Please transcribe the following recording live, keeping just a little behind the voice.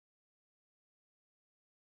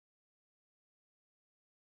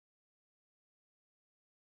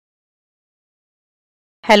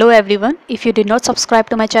Hello everyone, if you did not subscribe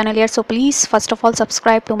to my channel yet, so please first of all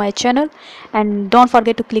subscribe to my channel and don't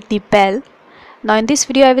forget to click the bell. Now in this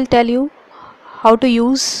video I will tell you how to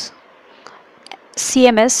use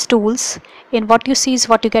CMS tools in What You See is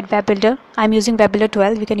What You Get Web Builder. I am using Web Builder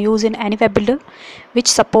 12. You can use in any web builder which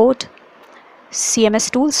support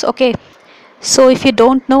CMS tools. Okay, so if you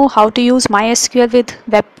don't know how to use MySQL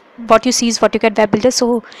with What You See is What You Get Web Builder,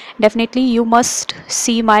 so definitely you must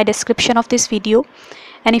see my description of this video.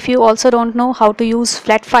 And if you also don't know how to use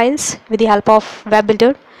flat files with the help of web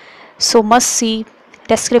builder, so must see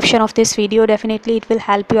description of this video. Definitely it will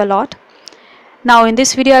help you a lot. Now in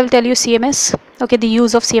this video I will tell you CMS. Okay, the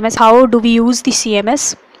use of CMS. How do we use the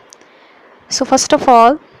CMS? So first of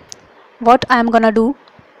all, what I am gonna do,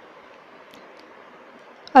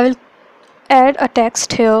 I will add a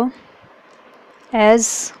text here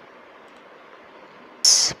as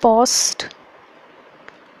post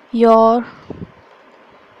your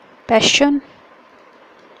passion.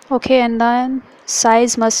 Okay, and then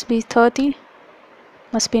size must be 30,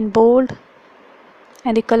 must be in bold,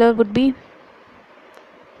 and the color would be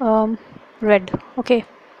red. Okay,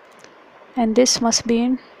 and this must be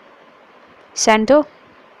in center,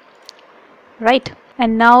 right?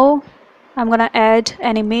 And now I'm gonna add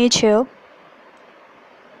an image here.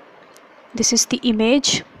 This is the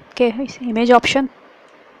image. Okay, image option.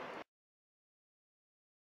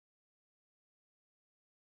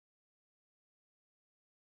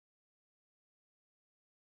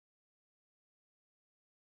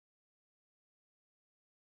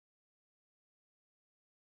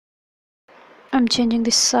 I'm changing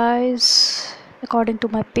the size according to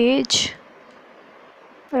my page,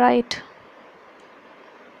 right?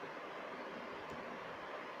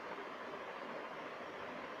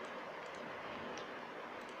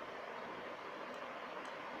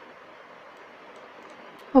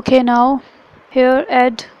 Okay, now here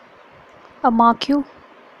add a marquee.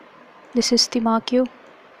 This is the marquee.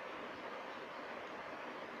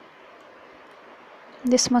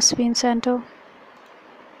 This must be in center.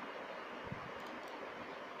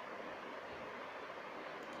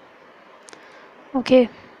 Okay,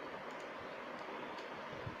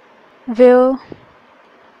 where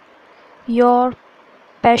your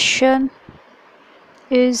passion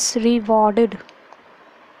is rewarded.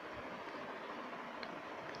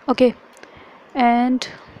 Okay, and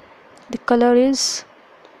the color is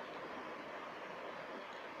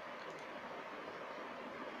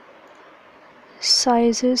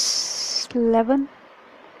size is 11,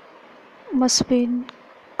 must be in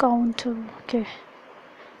counter. Okay,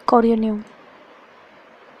 Korean new.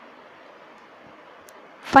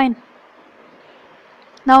 Fine.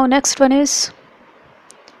 Now next one is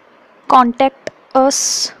contact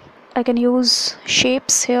us. I can use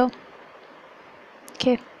shapes here.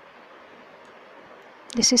 Okay,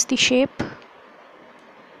 this is the shape,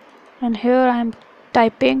 and here I am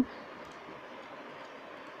typing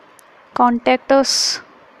contact us.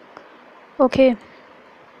 Okay,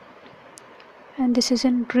 and this is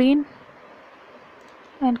in green,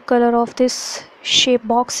 and color of this shape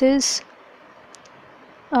box is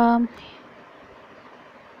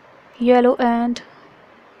yellow and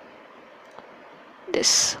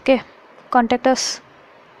this. Okay, contact us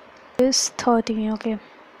is 30. Okay,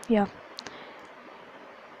 yeah.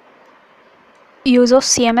 Use of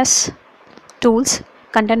CMS tools,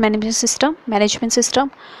 content management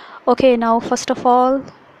system. Okay, now first of all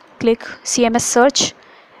click CMS search,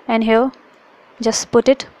 and here just put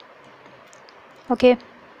it. Okay,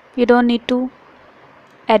 you don't need to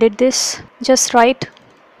edit this, just write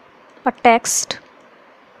a text.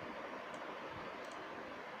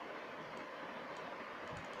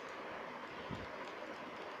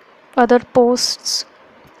 Other posts.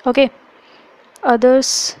 Okay,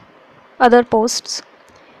 other posts.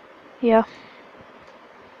 Yeah,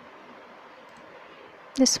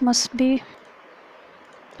 this must be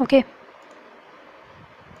okay.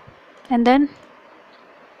 And then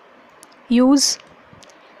use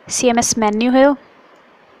CMS menu here.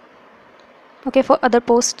 Okay, for other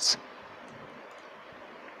posts.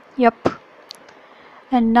 Yep.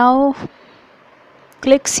 And now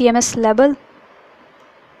click CMS label.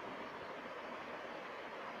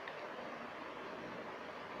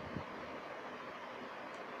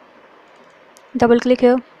 Double click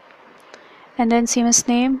here, and then CMS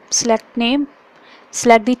name,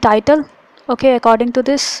 select the title. Okay, according to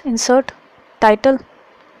this insert title,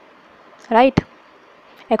 right?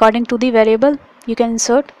 According to the variable you can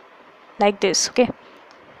insert like this. Okay,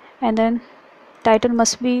 and then title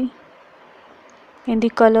must be in the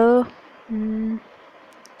color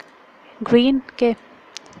green. Okay,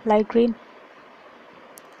 light green.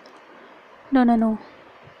 No,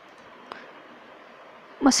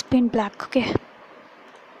 must be in black. Okay,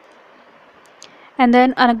 and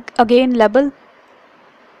then again label.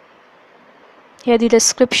 Here the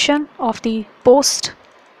description of the post.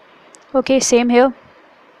 Okay, same here.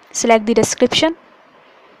 Select the description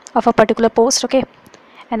of a particular post. Okay,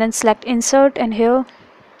 and then select insert, and here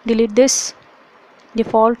delete this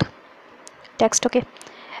default text. Okay,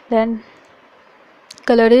 then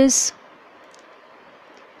color is,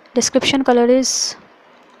 description color is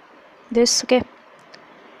this. Okay,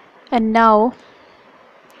 and now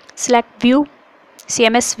select view,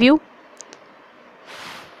 CMS view.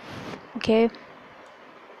 Okay,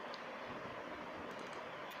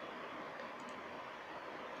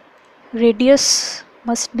 radius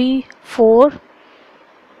must be 4,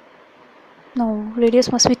 no,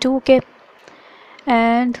 radius must be 2. Okay,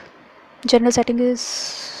 and general setting is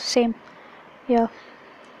same. Yeah,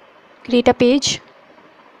 create a page.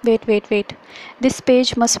 Wait, this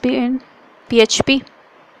page must be in PHP.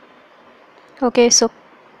 Okay, so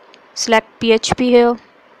select PHP here,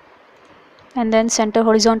 and then center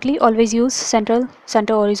horizontally. Always use center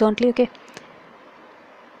horizontally. Okay,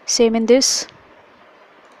 same in this,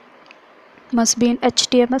 must be in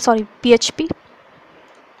HTML, sorry, PHP,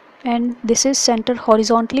 and this is center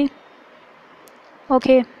horizontally.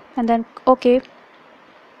 Okay, and then okay,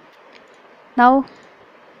 now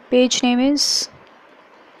page name is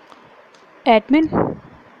admin.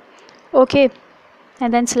 Okay,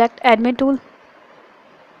 and then select admin tool,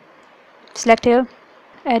 select here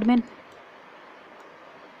admin.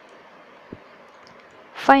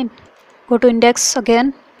 Fine, go to index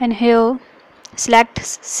again, and here select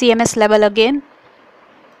CMS label again,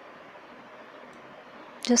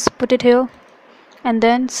 just put it here, and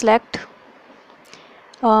then select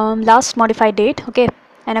last modified date. Okay,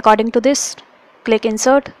 and according to this click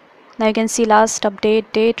insert. Now you can see last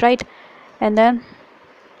update date, right? And then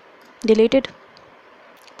delete it,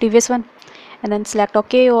 previous one, and then select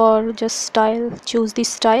OK, or just style, choose this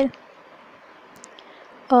style.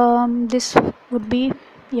 This would be,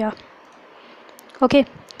 yeah, okay.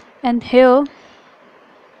 And here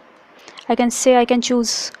I can say I can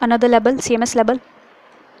choose another label, CMS label,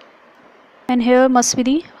 and here must be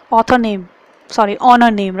the author name, sorry, owner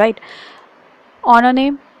name, right? Owner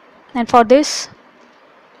name. And for this,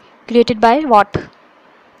 created by what?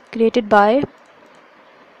 Created by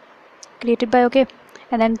okay,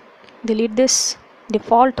 and then delete this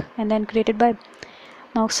default, and then created by.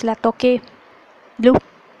 Now select OK, blue.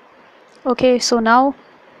 Okay, so now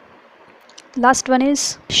last one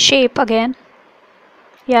is shape again.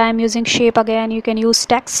 Yeah, I'm using shape again. You can use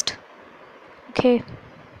text. Okay,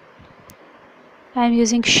 I'm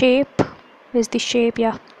using shape. Where's the shape?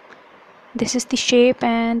 Yeah, this is the shape,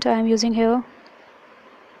 and I'm using here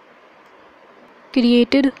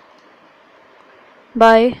created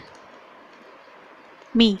by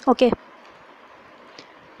me. Okay,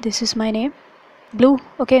 this is my name, blue.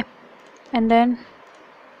 Okay, and then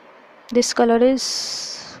this color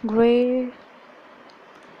is gray.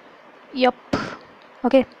 Yup.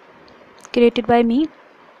 Okay, created by me.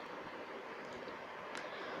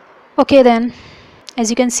 Okay, then as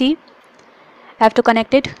you can see, I have to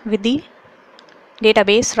connect it with the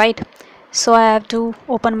database, right? So I have to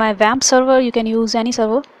open my WAMP server. You can use any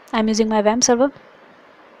server. I'm using my WAMP server,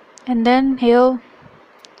 and then here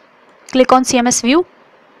click on CMS view.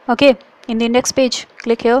 Okay, in the index page,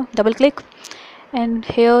 click here, double click, and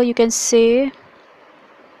here you can say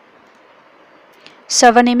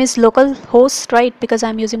server name is localhost, right? Because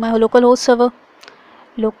I'm using my localhost server,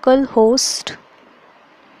 localhost,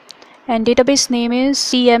 and database name is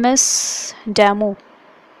CMS demo.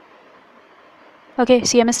 Okay,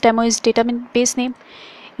 CMS demo is database name.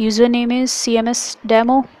 Username is CMS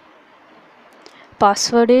demo.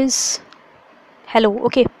 Password is hello.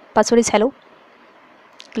 Okay, password is hello.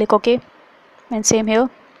 Click OK, and same here,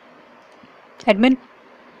 admin,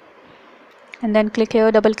 and then click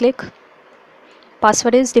here, double click.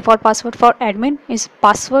 Password is default password for admin is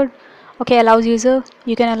password. Okay, allows user.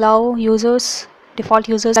 You can allow users, default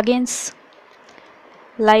users against,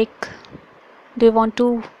 like, do you want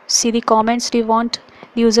to see the comments? Do you want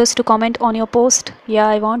users to comment on your post? Yeah,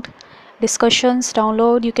 I want. Discussions,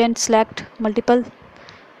 download, you can select multiple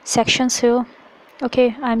sections here.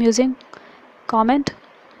 Okay, I'm using comment.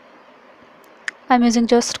 I'm using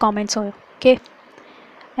just comments here. Okay,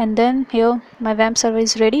 and then here my WAMP server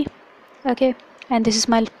is ready. Okay, and this is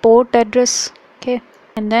my port address. Okay,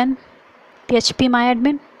 and then PHP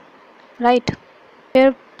myadmin, right?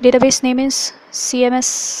 Here database name is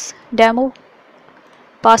CMS demo.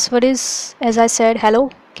 Password is, as I said,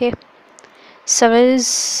 hello. Okay, server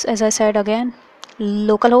is, as I said again,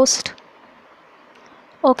 localhost.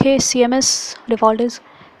 Okay, CMS default is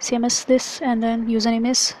CMS this, and then username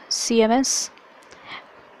is CMS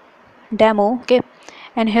demo. Okay,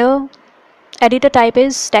 and here editor type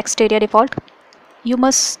is text area default. You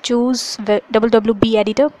must choose WWB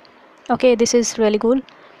editor. Okay, this is really cool.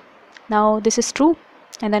 Now this is true,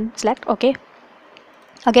 and then select OK.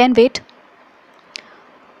 Again wait.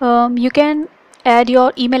 You can add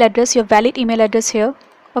your email address, your valid email address here.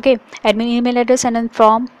 Okay, admin email address, and then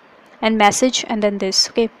from and message, and then this.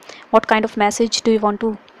 Okay, what kind of message do you want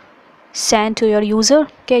to send to your user?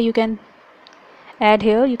 Okay, you can add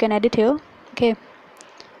here, you can edit here. Okay,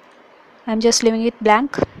 I'm just leaving it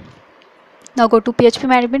blank. Now go to PHP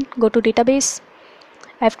management, go to database.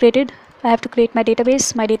 I have to create my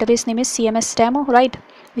database. My database name is CMS demo, right,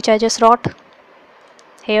 which I just wrote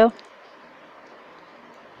here,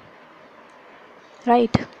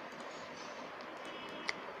 right,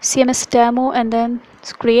 CMS demo, and then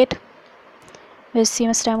create. Where's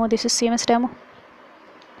CMS demo? This is CMS demo.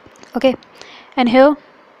 Okay, and here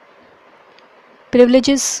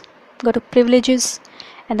privileges, go to privileges,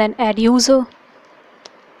 and then add user,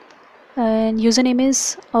 and username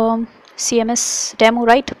is CMS demo,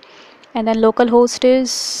 right, and then localhost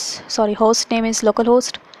is, host name is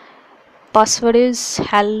localhost, password is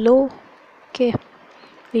hello. Okay,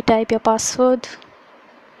 retype your password,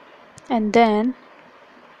 and then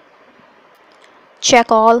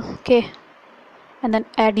check all. Okay, and then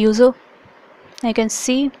add user. You can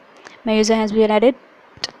see my user has been added,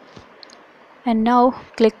 and now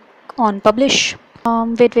click on publish.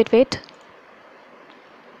 Wait,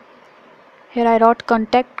 here I wrote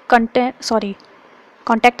contact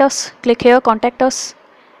us. Click here, contact us,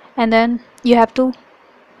 and then you have to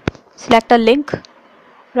select a link,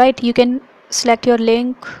 right? You can select your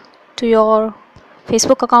link to your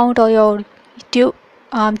Facebook account or your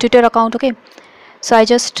Twitter account. Okay, so I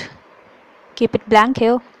just keep it blank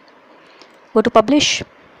here. Go to publish,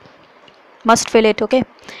 must fill it. Okay,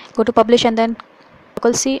 go to publish, and then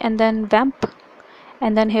local C, and then vamp,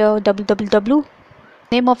 and then here www.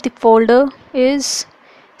 Name of the folder is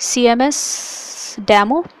CMS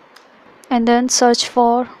demo, and then search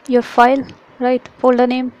for your file, right? Folder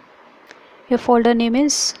name, your folder name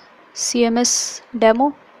is CMS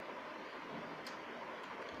demo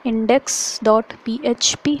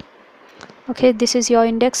index.php. Okay, this is your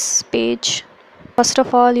index page. First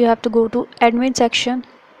of all, you have to go to admin section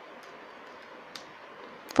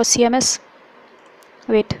for CMS.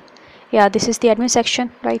 Wait, yeah, this is the admin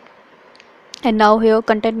section, right? And now here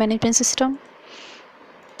content management system,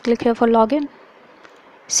 click here for login.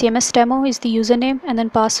 CMS demo is the username, and then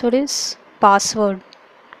password is password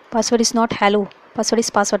is not hello, password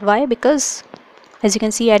is password. Why? Because as you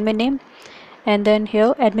can see, admin name, and then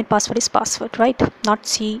here admin password is password, right, not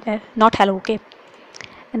hello. Okay,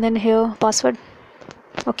 and then here password.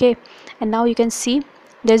 Okay, and now you can see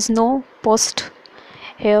there's no post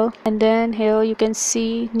here, and then here you can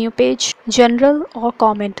see new page, general or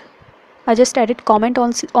comment. I just added comment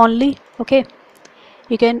only. Okay,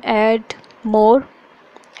 you can add more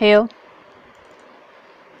here.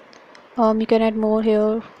 You can add more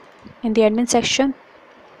here in the admin section,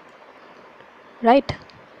 right?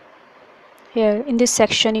 Here in this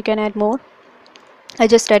section you can add more. I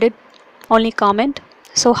just added only comment.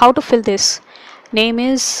 So how to fill this? Name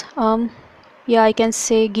is yeah, I can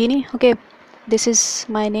say Guinea. Okay, this is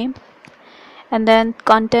my name, and then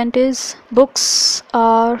content is books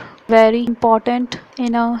are very important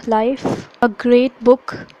in our life. A great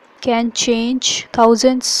book can change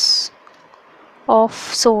thousands of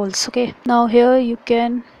souls. Okay, now here you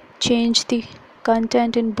can change the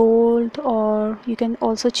content in bold, or you can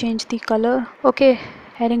also change the color. Okay,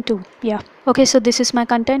 heading 2, yeah. Okay, so this is my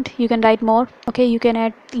content. You can write more. Okay, you can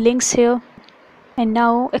add links here. And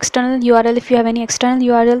now external URL, if you have any external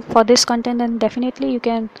URL for this content, then definitely you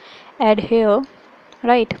can add here,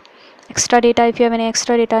 right? Extra data, if you have any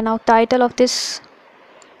extra data. Now title of this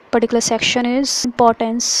particular section is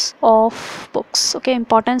importance of books. Okay,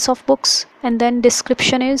 importance of books, and then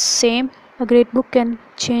description is same. A great book can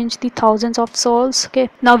change the thousands of souls. Okay,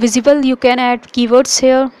 now visible, you can add keywords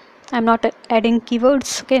here. I'm not adding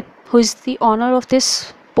keywords. Okay, who is the owner of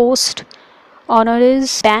this post? Owner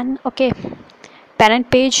is Dan. Okay, parent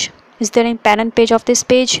page, is there any parent page of this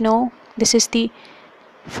page? No, this is the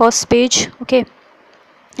first page. Okay,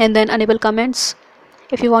 and then enable comments.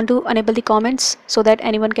 If you want to enable the comments so that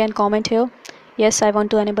anyone can comment here, yes, I want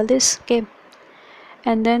to enable this. Okay,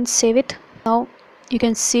 and then save it. Now you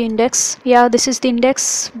can see index. Yeah, this is the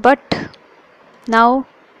index, but now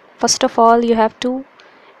first of all you have to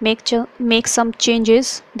make some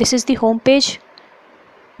changes. This is the home page.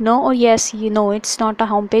 No, or yes, you know it's not a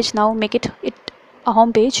home page. Now make it a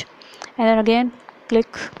home page, and then again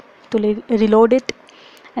click to reload it,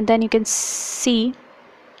 and then you can see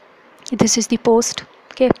this is the post.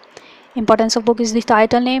 Okay, importance of book is the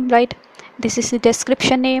title name, right? This is the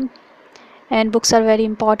description name, and books are very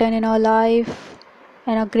important in our life,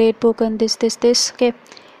 and a great book, and this. Okay,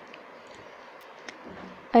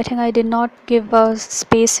 I think I did not give a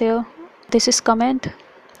space here. This is comment,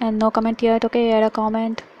 and no comment yet. Okay, add a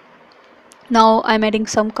comment. Now I'm adding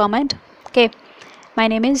some comment. Okay, my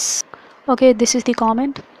name is, okay, this is the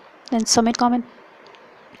comment, and submit comment.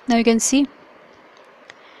 Now you can see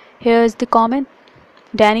here is the comment.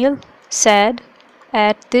 Daniel said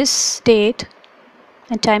at this date,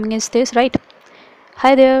 and timing is this, right?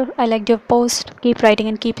 Hi there, I liked your post. Keep writing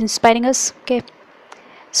and keep inspiring us. Okay,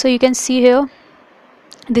 so you can see here,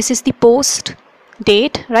 this is the post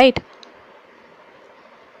date, right?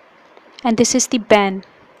 And this is the Ben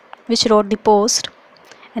which wrote the post,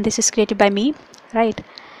 and this is created by me, right?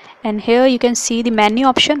 And here you can see the menu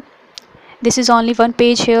option. This is only one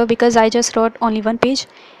page here because I just wrote only one page.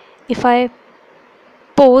 If I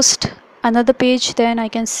post another page, then I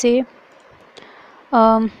can say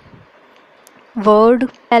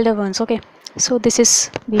word elder ones. Okay, so this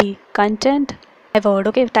is the content. My word,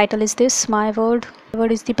 okay, title is this, my word.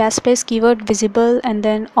 Word is the best place, keyword visible, and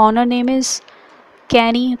then owner name is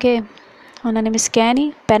Kenny. Okay, owner name is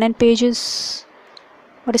Kenny. Parent page is,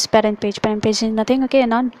 what is parent page? Parent page is nothing. Okay,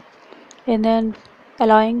 none. And then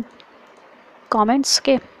allowing comments.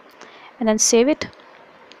 Okay, and then save it.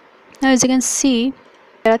 Now as you can see,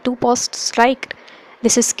 there are two posts, right?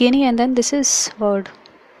 This is skinny, and then this is word.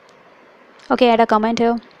 Okay, add a comment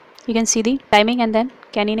here. You can see the timing, and then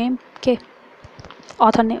Kenny name. Okay,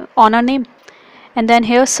 author name, owner name, and then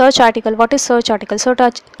here search article. What is search article?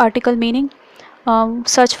 Search article meaning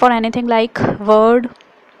search for anything like word.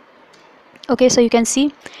 Okay, so you can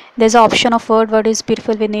see there's an option of word. Word is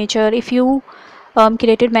beautiful with nature. If you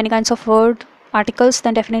created many kinds of word articles,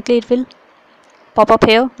 then definitely it will pop up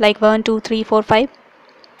here like 1 2 3 4 5.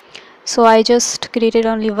 So I just created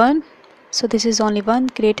only one, so this is only one.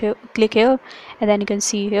 Create here, click here, and then you can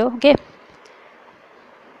see here. Okay,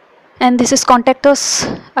 and this is contact us.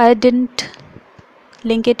 I didn't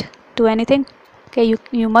link it to anything. Okay,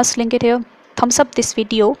 you must link it here. Thumbs up this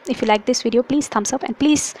video if you like this video. Please thumbs up, and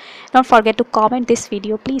please don't forget to comment this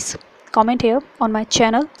video. Please comment here on my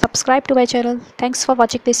channel, subscribe to my channel. Thanks for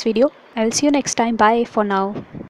watching this video. I will see you next time. Bye for now.